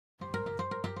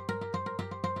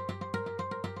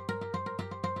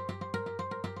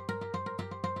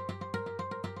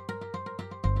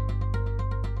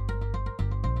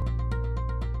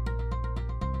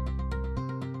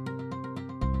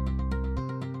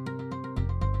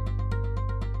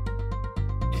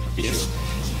is your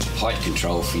height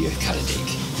control for your cutter deck.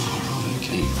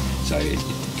 Okay. So it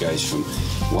goes from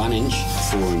 1 inch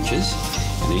to 4 inches,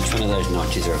 and each one of those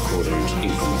notches are a 1/4 inch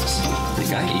increments.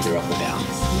 Okay, either up or down.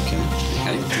 Okay.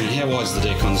 Okay. And how wide is the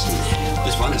deck on this one?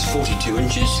 This one is 42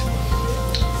 inches.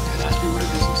 Don't ask me what it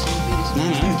is in centimetres. No,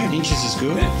 inches is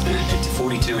good. It's a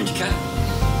 42-inch cut.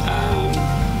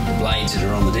 The blades that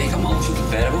are on the deck are mulching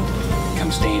compatible.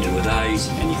 Come standard with those,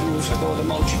 and you can also buy the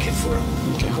mulching kit for it.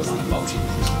 Okay. Put on a mulching.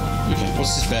 Okay.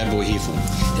 What's this bad boy here for?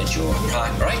 That's your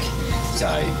park brake.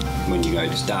 So when you go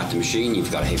to start the machine,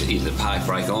 you've got to have either the park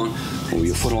brake on or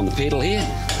your foot on the pedal here,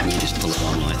 and you just pull it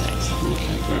on like that.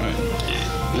 Okay, great.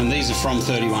 Yeah. And these are from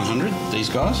 3100, these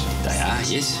guys? They are,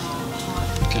 yes.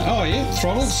 Okay. Oh yeah,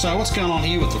 throttle. So what's going on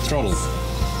here with the throttle?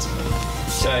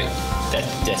 So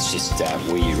that's just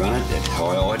where you run it, that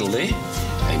high idle there,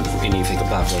 and anything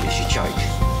above that is your choke.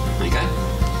 Okay?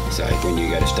 So when you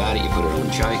go to start it, you put it on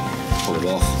choke, pull it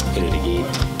off, hit it again,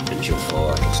 and she'll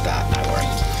fire, it'll start, no worry.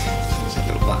 That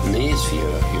little button there is for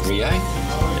your Rio.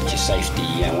 That's your safety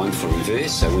one for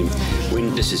reverse. So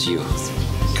when this is your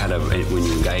cutter, when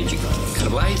you engage your cutter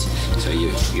blades, so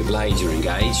your blades are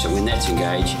engaged. So when that's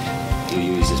engaged, you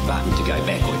use this button to go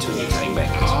backwards when you're going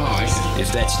backwards. Oh, okay.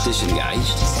 If that's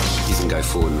disengaged, you can go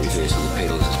forward and reverse on the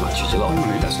pedals as much as you like.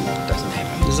 It doesn't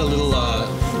happen. There's a little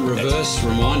reverse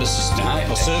reminder system,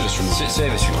 or service reminder.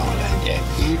 Service reminder, yeah.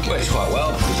 Okay. Works quite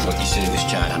well because you've got your service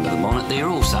chart under the bonnet there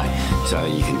also, so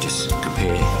you can just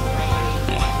compare.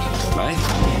 Right?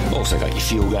 Also got your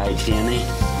fuel gauge down there.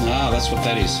 Ah, that's what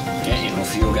that is. Yeah, your little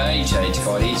fuel gauge, so it's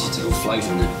quite easy. It's a little float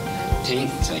in the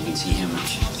tank, so you can see how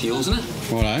much fuel's in it.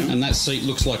 Righto, and that seat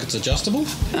looks like it's adjustable?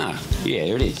 Ah, yeah,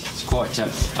 there it is. It's quite,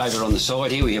 over on the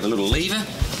side here we have a little lever.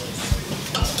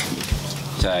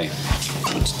 So,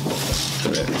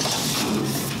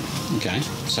 okay,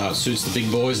 so it suits the big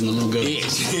boys and the little girls.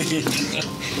 yes.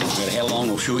 No matter how long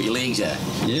or short your legs are.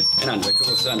 Yep. And of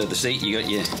course, under the seat you got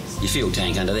your fuel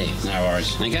tank under there. No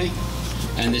worries. Okay.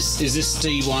 And is this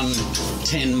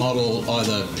D110 model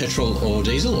either petrol or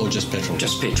diesel, or just petrol?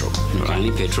 Just petrol. Okay.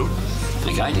 Only petrol.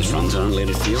 Okay, just runs on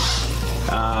unleaded fuel.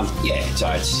 Yeah,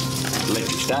 so it's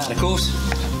electric start, of course.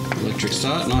 Electric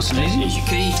start, nice and easy. Here's your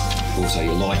key. Also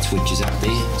your light switch is up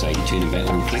there, so you can turn them back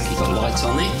one click. You've got lights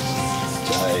on there.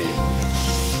 So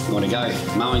you want to go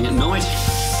mowing at night,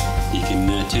 you can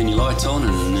turn your lights on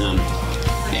and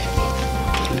yeah,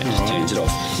 that just turns it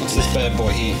off. What's this bad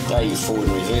boy here? They're your forward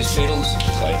and reverse pedals.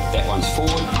 So that one's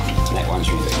forward and that one's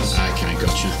reverse. Okay,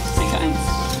 gotcha. Okay.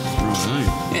 Right.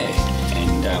 Yeah,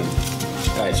 and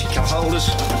those cup holders,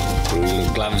 put your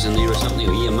little gloves in there or something,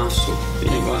 or ear muffs or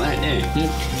anything like that. Yeah.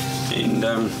 Yep. And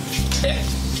yeah.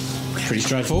 Pretty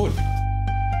straightforward.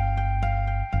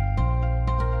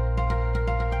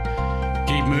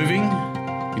 Keep moving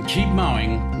and keep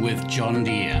mowing with John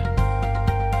Deere.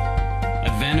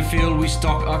 At Vanderfield, we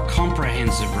stock a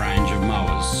comprehensive range of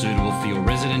mowers suitable for your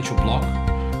residential block,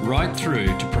 right through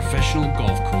to professional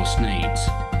golf course needs.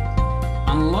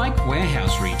 Unlike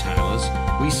warehouse retailers,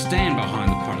 we stand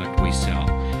behind the product we sell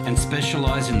and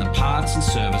specialise in the parts and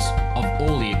service of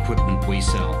all the equipment we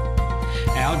sell.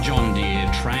 Our John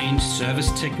Deere trained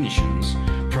service technicians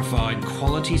provide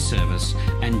quality service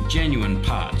and genuine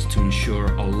parts to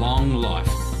ensure a long life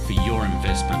for your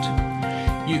investment.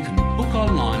 You can book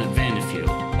online at Vanderfield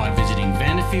by visiting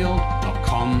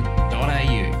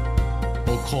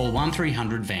vanderfield.com.au or call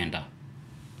 1300 Vander.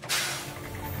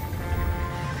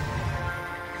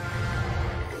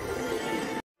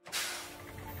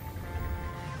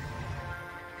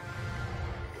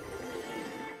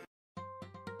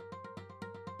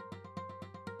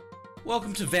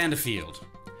 Welcome to Vanderfield.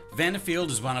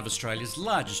 Vanderfield is one of Australia's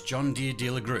largest John Deere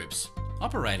dealer groups,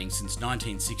 operating since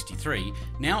 1963,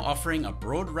 now offering a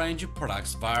broad range of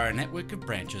products via a network of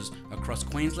branches across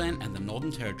Queensland and the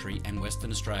Northern Territory and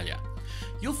Western Australia.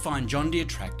 You'll find John Deere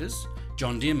tractors,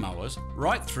 John Deere mowers,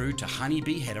 right through to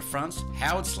Honeybee header fronts,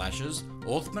 Howard slashers,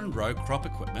 Orthman row crop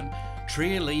equipment,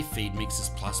 Trier Lee feed mixers,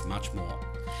 plus much more.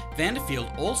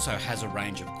 Vanderfield also has a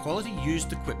range of quality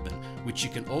used equipment which you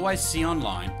can always see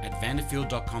online at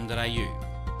vanderfield.com.au.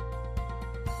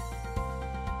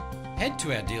 Head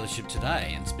to our dealership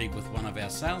today and speak with one of our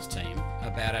sales team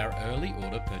about our early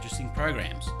order purchasing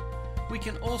programs. We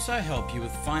can also help you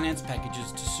with finance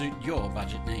packages to suit your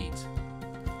budget needs.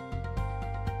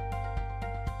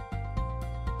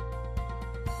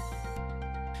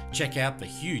 Check out the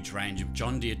huge range of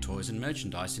John Deere toys and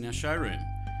merchandise in our showroom.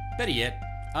 Better yet,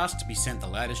 ask to be sent the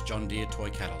latest John Deere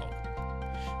toy catalogue.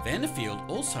 Vanderfield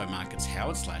also markets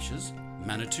Howard slashers,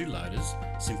 Manitou loaders,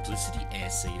 Simplicity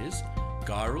air seeders,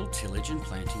 Gyril tillage and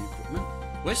planting equipment,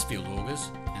 Westfield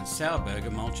augers and Sauerberger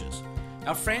mulchers.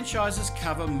 Our franchises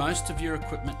cover most of your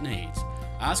equipment needs.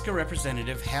 Ask a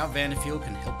representative how Vanderfield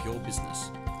can help your business.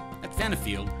 At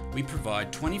Vanderfield, we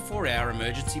provide 24-hour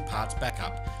emergency parts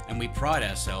backup, and we pride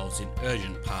ourselves in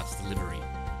urgent parts delivery.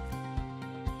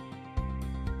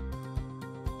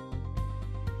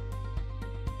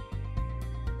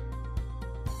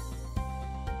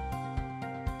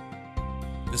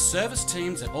 The service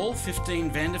teams at all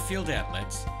 15 Vanderfield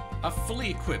outlets are fully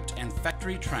equipped and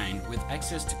factory trained with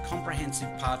access to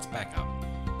comprehensive parts backup.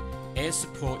 Air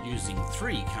support using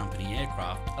 3 company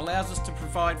aircraft allows us to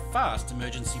provide fast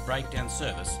emergency breakdown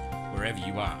service wherever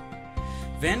you are.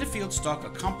 Vanderfield stock a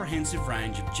comprehensive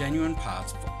range of genuine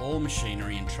parts for all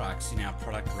machinery and trucks in our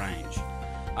product range.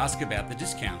 Ask about the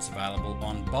discounts available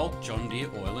on bulk John Deere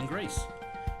oil and grease.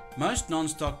 Most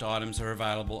non-stocked items are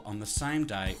available on the same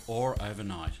day or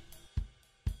overnight.